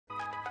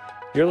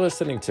You're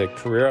listening to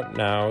Career Up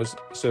Now's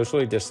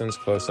Socially Distanced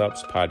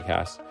Close-Ups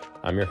podcast.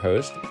 I'm your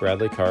host,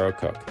 Bradley Caro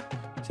Cook.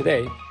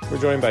 Today, we're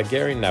joined by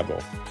Gary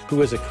Nebel,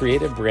 who is a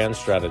creative brand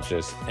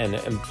strategist and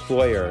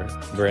employer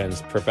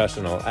brands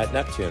professional at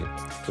Neptune.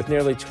 With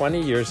nearly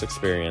 20 years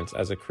experience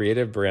as a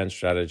creative brand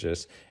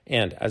strategist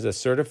and as a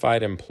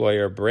certified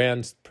employer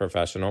brands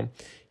professional,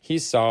 he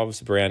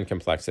solves brand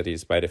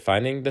complexities by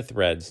defining the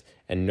threads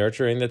and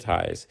nurturing the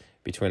ties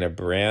between a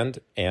brand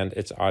and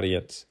its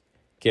audience.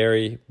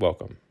 Gary,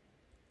 welcome.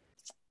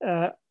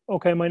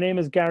 Okay, my name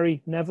is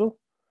Gary Neville,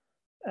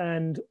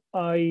 and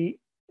I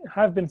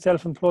have been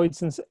self-employed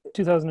since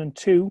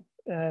 2002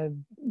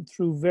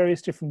 through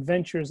various different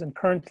ventures, and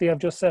currently I've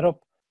just set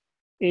up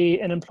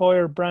an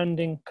employer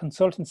branding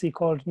consultancy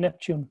called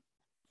Neptune.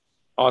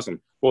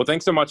 Awesome. Well,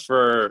 thanks so much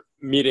for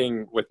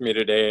meeting with me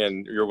today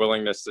and your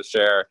willingness to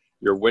share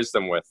your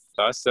wisdom with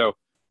us. So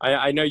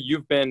I know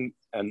you've been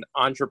an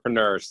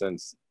entrepreneur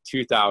since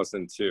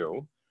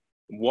 2002.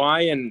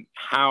 Why and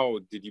how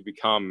did you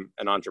become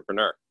an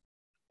entrepreneur?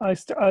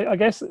 I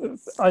guess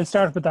I'll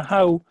start with the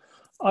how.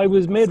 I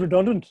was made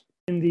redundant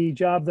in the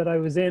job that I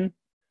was in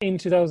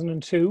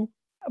 2002,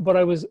 but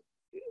I was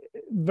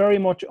very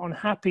much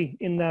unhappy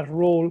in that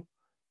role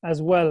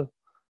as well.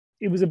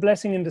 It was a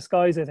blessing in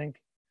disguise, I think.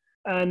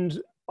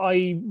 And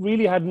I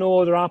really had no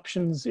other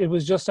options. It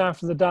was just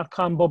after the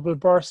dot-com bubble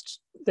burst.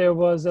 There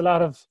was a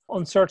lot of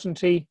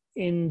uncertainty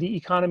in the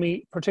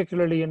economy,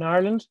 particularly in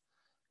Ireland.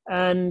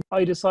 And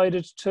I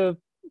decided to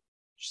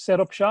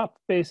set up shop,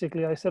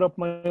 basically. I set up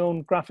my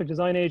own graphic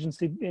design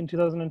agency in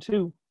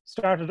 2002,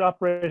 started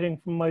operating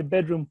from my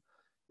bedroom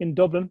in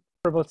Dublin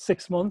for about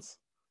 6 months,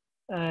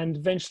 and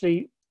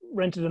eventually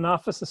rented an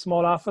office, a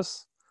small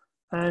office,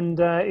 and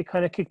it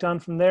kind of kicked on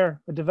from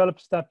there. I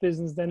developed that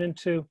business then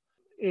into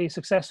a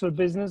successful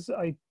business.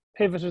 I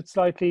pivoted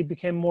slightly,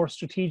 became more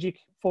strategic,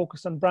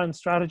 focused on brand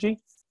strategy,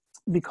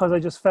 because I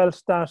just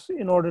felt that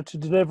in order to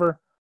deliver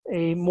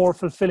a more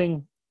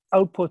fulfilling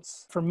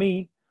outputs for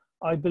me,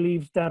 I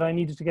believed that I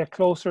needed to get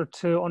closer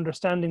to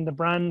understanding the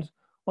brand,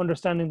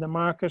 understanding the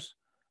market,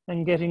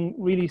 and getting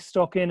really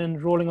stuck in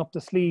and rolling up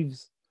the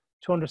sleeves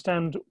to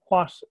understand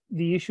what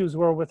the issues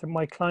were with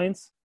my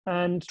clients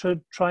and to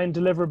try and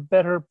deliver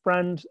better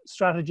brand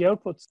strategy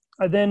outputs.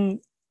 I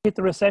then hit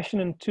the recession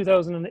in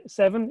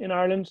 2007 in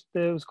Ireland.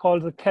 It was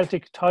called the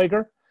Celtic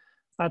Tiger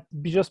at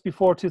just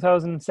before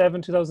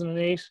 2007,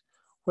 2008,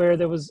 where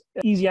there was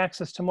easy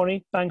access to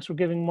money. Banks were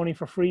giving money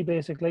for free,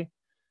 basically.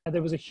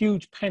 There was a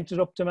huge pent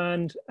up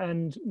demand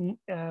and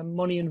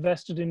money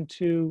invested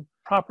into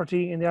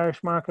property in the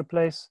Irish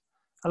marketplace.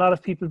 A lot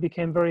of people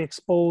became very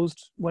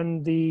exposed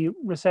when the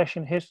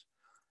recession hit,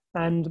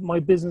 and my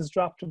business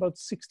dropped about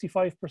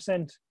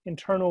 65% in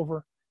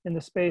turnover in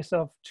the space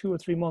of 2 or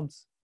 3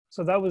 months.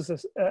 So that was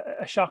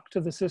a shock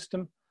to the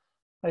system.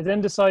 I then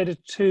decided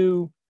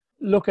to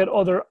look at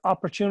other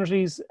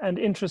opportunities and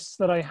interests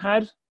that I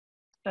had,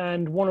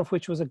 and one of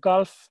which was a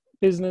golf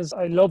business.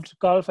 I loved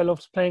golf. I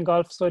loved playing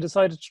golf. So I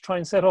decided to try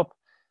and set up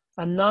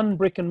a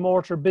non-brick and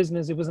mortar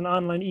business. It was an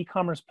online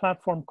e-commerce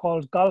platform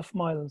called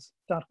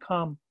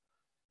golfmiles.com.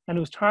 And it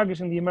was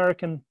targeting the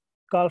American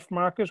golf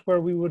market, where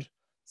we would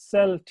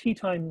sell tee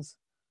times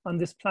on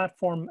this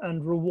platform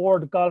and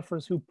reward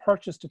golfers who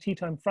purchased a tee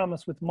time from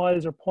us with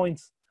miles or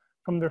points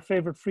from their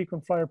favorite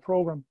frequent flyer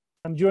program.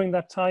 And during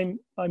that time,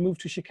 I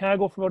moved to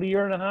Chicago for about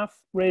 1.5 years,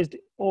 raised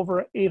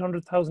over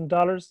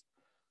 $800,000,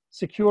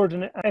 secured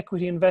an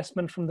equity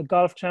investment from the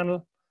Golf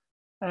Channel,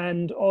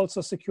 and also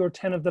secured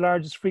 10 of the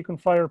largest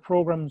frequent flyer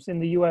programs in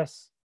the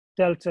US,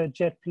 Delta,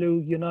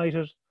 JetBlue,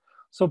 United.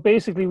 So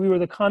basically we were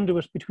the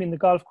conduit between the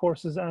golf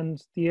courses and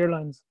the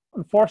airlines.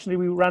 Unfortunately,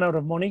 we ran out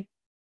of money,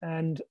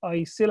 and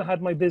I still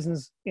had my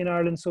business in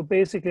Ireland. So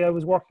basically I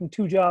was working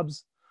 2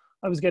 jobs.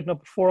 I was getting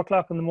up at 4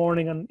 o'clock in the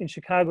morning in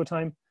Chicago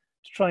time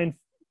to try and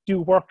do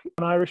work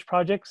on Irish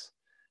projects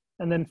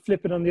and then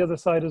flip it on the other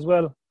side as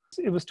well.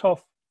 It was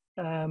tough.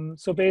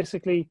 So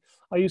basically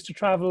I used to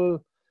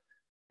travel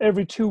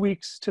every 2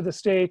 weeks to the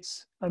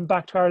States and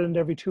back to Ireland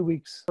every 2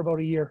 weeks for about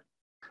a year.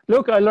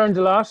 Look, I learned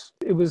a lot.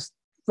 It was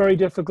very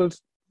difficult,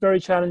 very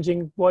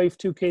challenging. Wife,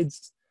 2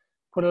 kids,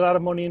 put a lot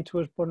of money into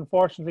it, but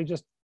unfortunately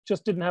just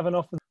didn't have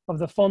enough of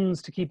the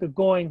funds to keep it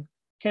going.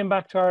 Came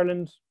back to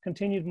Ireland,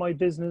 continued my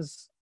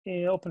business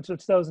up until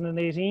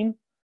 2018,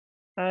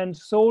 and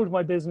sold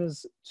my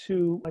business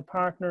to my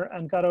partner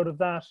and got out of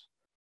that,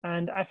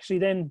 and actually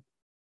then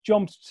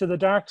jumped to the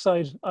dark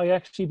side. I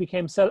actually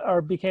became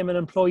an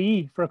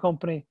employee for a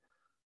company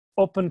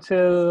up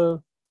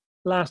until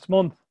last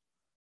month.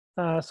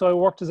 So I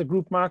worked as a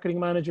group marketing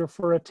manager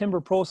for a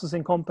timber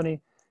processing company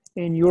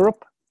in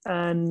Europe,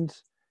 and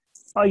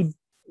I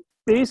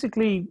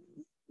basically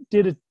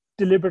did it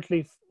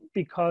deliberately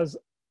because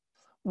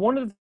one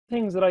of the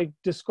things that I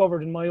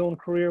discovered in my own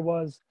career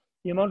was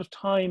the amount of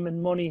time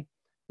and money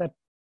that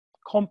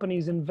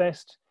companies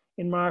invest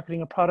in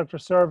marketing a product or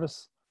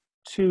service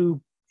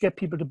to get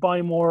people to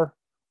buy more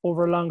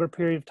over a longer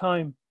period of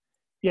time.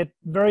 Yet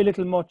very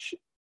much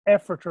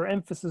effort or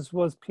emphasis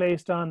was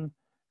placed on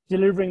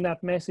delivering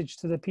that message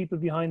to the people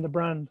behind the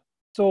brand.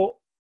 So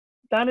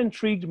that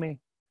intrigued me,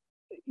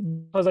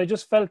 because I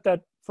just felt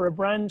that for a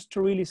brand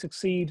to really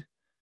succeed,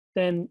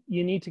 then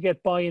you need to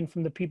get buy-in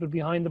from the people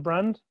behind the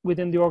brand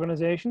within the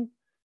organization,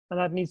 and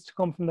that needs to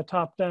come from the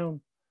top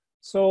down.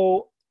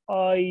 So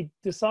I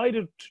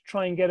decided to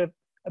try and get a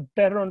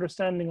better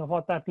understanding of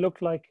what that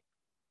looked like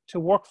to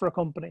work for a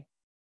company,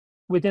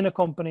 within a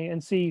company,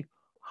 and see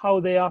how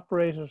they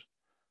operated.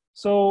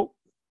 So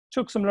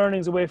took some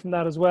learnings away from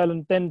that as well,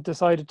 and then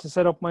decided to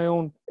set up my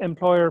own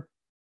employer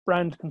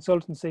brand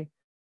consultancy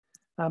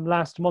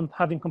last month,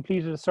 having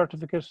completed a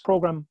certificate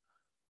program,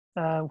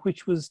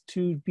 which was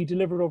to be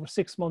delivered over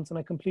 6 months, and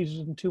I completed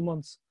it in 2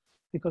 months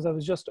because I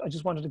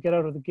just wanted to get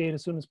out of the gate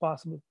as soon as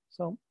possible.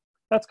 So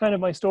that's kind of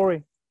my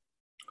story.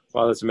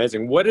 Wow, that's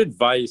amazing. What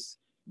advice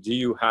do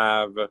you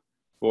have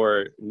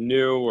for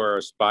new or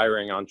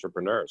aspiring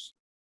entrepreneurs?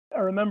 I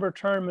remember a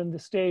term in the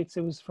States,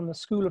 it was from the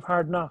School of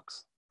Hard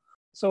Knocks.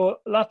 So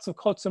lots of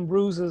cuts and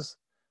bruises,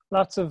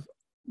 lots of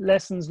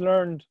lessons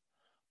learned.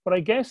 But I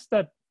guess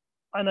that,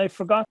 and I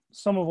forgot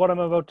some of what I'm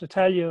about to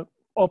tell you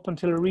up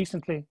until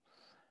recently,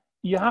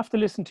 you have to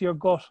listen to your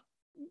gut.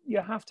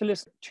 You have to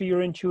listen to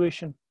your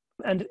intuition.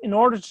 And in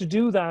order to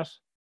do that,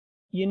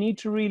 you need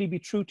to really be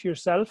true to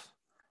yourself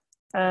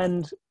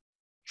and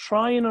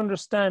try and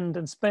understand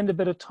and spend a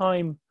bit of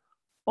time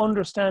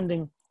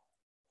understanding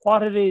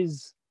what it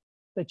is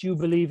that you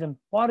believe in.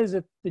 What is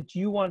it that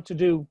you want to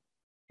do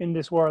in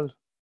this world?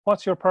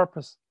 What's your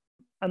purpose?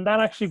 And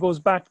that actually goes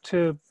back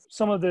to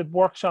some of the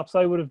workshops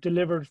I would have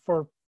delivered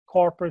for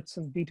corporates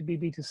and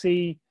B2B,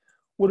 B2C,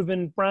 would have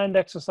been brand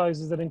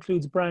exercises that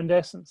includes brand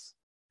essence.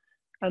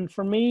 And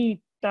for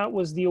me, that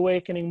was the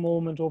awakening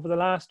moment over the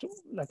last,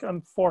 like,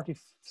 I'm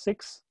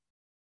 46,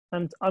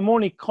 and I'm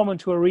only coming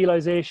to a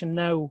realization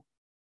now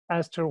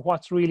as to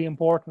what's really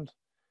important.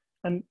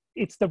 And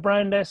it's the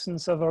brand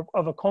essence of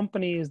a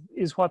company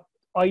is what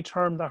I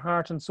term the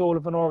heart and soul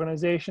of an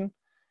organization.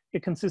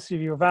 It consists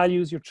of your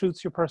values, your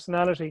truths, your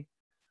personality.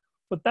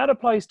 But that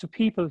applies to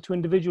people, to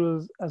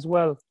individuals as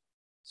well.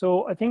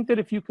 So I think that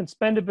if you can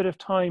spend a bit of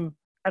time,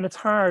 and it's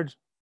hard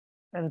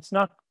and it's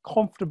not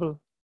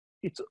comfortable,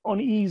 it's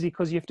uneasy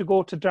because you have to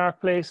go to dark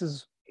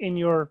places in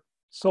your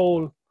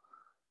soul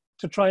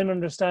to try and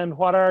understand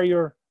what are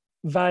your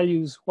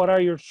values, what are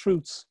your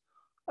truths,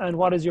 and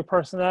what is your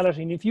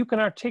personality. And if you can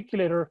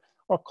articulate or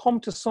come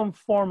to some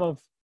form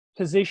of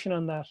position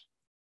on that,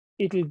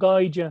 it'll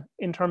guide you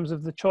in terms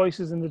of the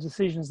choices and the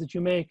decisions that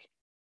you make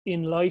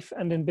in life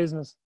and in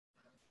business.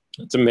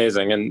 It's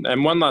amazing.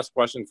 And one last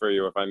question for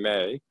you, if I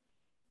may.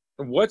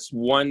 What's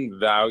one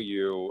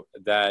value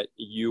that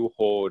you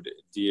hold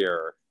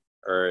dear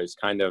or is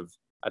kind of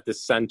at the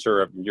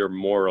center of your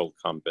moral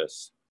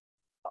compass?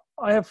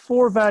 I have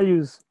 4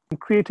 values: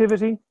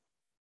 creativity,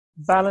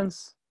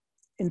 balance,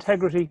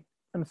 integrity,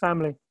 and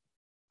family.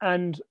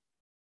 And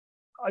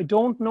I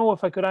don't know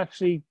if I could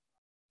actually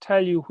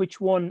tell you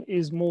which one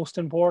is most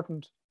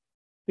important,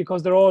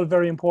 because they're all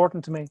very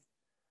important to me.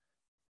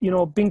 You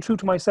know, being true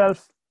to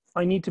myself,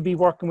 I need to be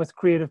working with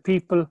creative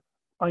people.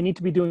 I need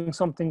to be doing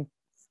something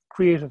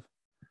creative.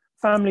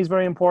 Family is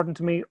very important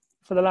to me.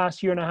 For the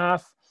last year and a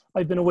half,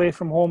 I've been away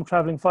from home,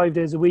 traveling 5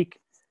 days a week.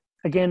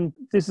 Again,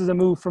 this is a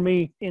move for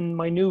me in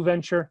my new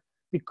venture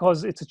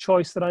because it's a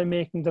choice that I'm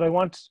making, that I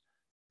want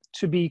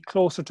to be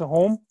closer to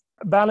home.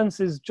 Balance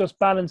is just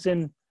balance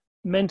in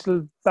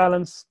mental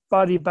balance,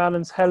 body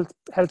balance,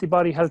 healthy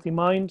body, healthy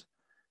mind,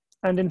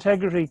 and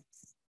integrity.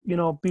 You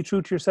know, be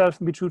true to yourself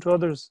and be true to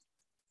others.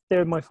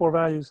 They're my 4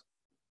 values.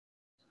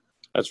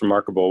 That's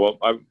remarkable. Well,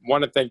 I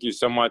want to thank you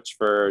so much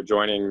for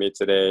joining me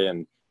today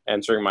and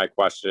answering my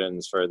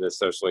questions for this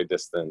socially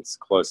distanced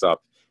close-up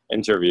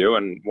interview,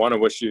 and want to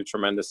wish you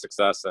tremendous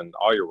success in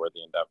all your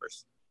worthy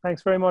endeavors.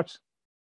 Thanks very much.